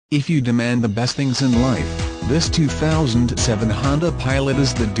If you demand the best things in life, this 2007 Honda Pilot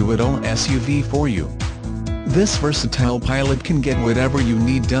is the do-it-all SUV for you. This versatile Pilot can get whatever you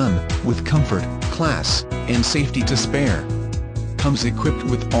need done, with comfort, class, and safety to spare. Comes equipped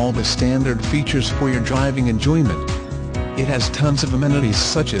with all the standard features for your driving enjoyment. It has tons of amenities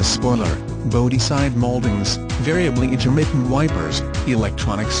such as spoiler, Bodyside moldings, variably intermittent wipers,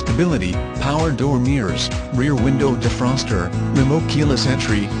 electronic stability, power door mirrors, rear window defroster, remote keyless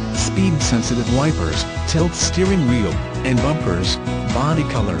entry, speed-sensitive wipers, tilt steering wheel, and bumpers. Body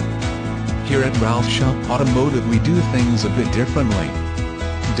color. Here at Ralph Schomp Automotive we do things a bit differently.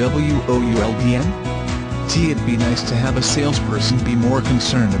 Wouldn? It'd be nice to have a salesperson be more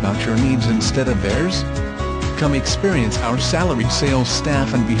concerned about your needs instead of theirs? Come experience our salaried sales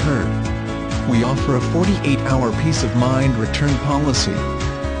staff and be heard. We offer a 48-hour peace-of-mind return policy.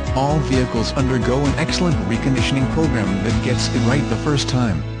 All vehicles undergo an excellent reconditioning program that gets it right the first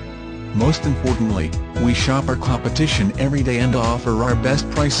time. Most importantly, we shop our competition every day and offer our best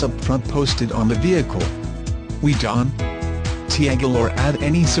price up front posted on the vehicle. We don't haggle or add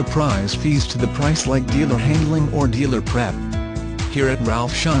any surprise fees to the price like dealer handling or dealer prep. Here at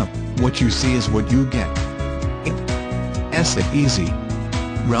Ralph Schomp, what you see is what you get. It's easy.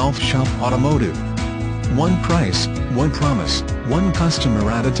 Ralph Schomp Automotive. One price, one promise, one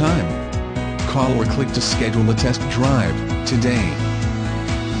customer at a time. Call or click to schedule a test drive today.